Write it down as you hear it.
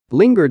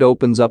Lingard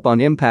opens up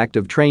on impact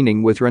of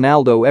training with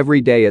Ronaldo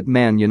every day at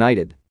Man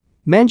United.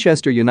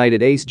 Manchester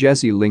United ace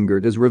Jesse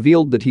Lingard has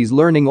revealed that he's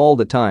learning all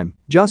the time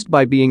just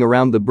by being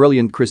around the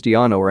brilliant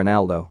Cristiano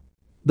Ronaldo.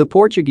 The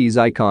Portuguese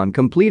icon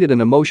completed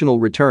an emotional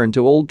return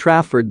to Old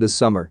Trafford this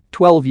summer,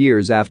 12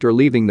 years after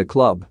leaving the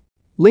club.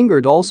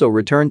 Lingard also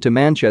returned to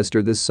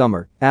Manchester this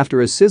summer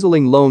after a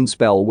sizzling loan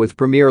spell with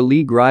Premier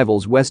League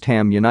rivals West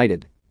Ham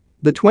United.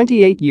 The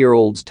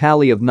 28-year-old's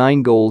tally of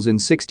 9 goals in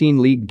 16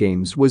 league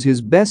games was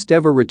his best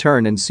ever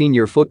return in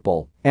senior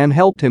football and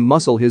helped him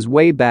muscle his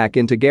way back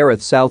into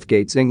Gareth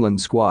Southgate's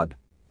England squad.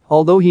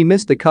 Although he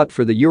missed the cut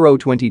for the Euro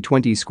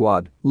 2020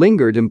 squad,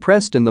 Lingard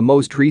impressed in the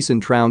most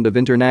recent round of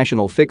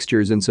international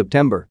fixtures in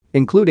September,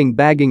 including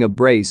bagging a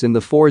brace in the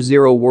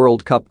 4-0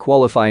 World Cup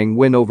qualifying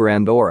win over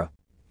Andorra.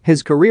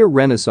 His career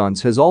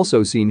renaissance has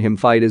also seen him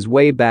fight his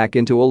way back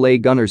into Ole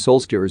Gunnar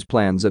Solskjaer's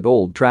plans at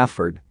Old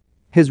Trafford.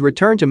 His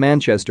return to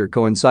Manchester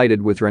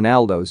coincided with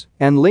Ronaldo's,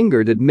 and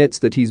Lingard admits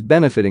that he's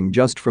benefiting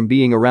just from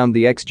being around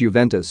the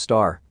ex-Juventus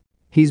star.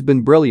 "He's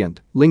been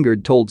brilliant,"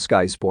 Lingard told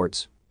Sky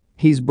Sports.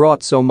 "He's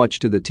brought so much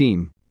to the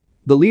team.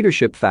 The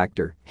leadership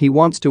factor, he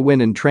wants to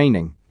win in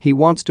training, he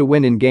wants to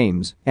win in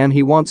games, and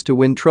he wants to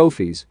win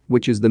trophies,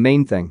 which is the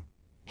main thing.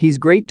 He's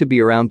great to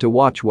be around to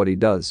watch what he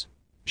does."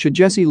 Should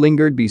Jesse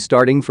Lingard be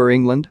starting for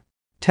England?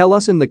 Tell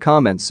us in the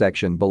comments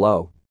section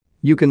below.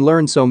 You can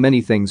learn so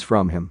many things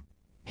from him.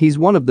 He's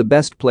one of the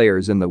best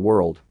players in the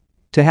world.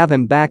 To have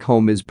him back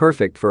home is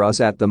perfect for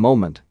us at the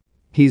moment.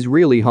 He's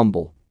really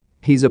humble.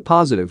 He's a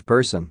positive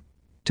person.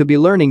 To be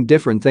learning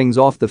different things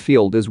off the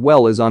field as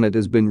well as on it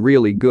has been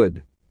really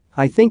good.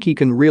 I think he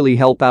can really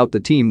help out the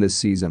team this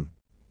season.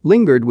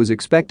 Lingard was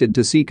expected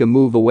to seek a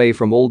move away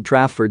from Old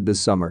Trafford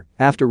this summer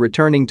after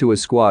returning to a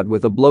squad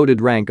with a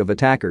bloated rank of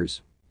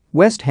attackers.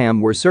 West Ham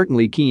were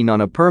certainly keen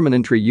on a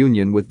permanent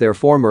reunion with their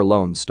former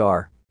lone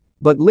star.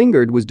 But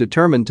Lingard was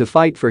determined to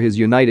fight for his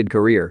United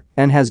career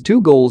and has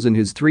 2 goals in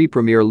his 3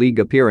 Premier League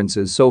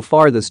appearances so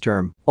far this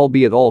term,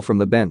 albeit all from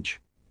the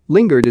bench.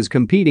 Lingard is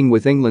competing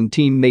with England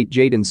teammate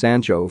Jadon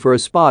Sancho for a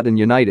spot in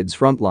United's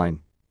frontline.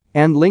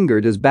 And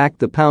Lingard has backed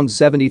the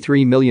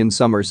 £73 million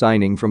summer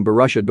signing from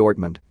Borussia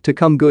Dortmund to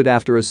come good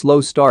after a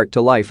slow start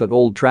to life at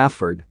Old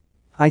Trafford.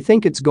 "I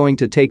think it's going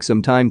to take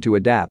some time to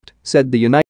adapt," said the United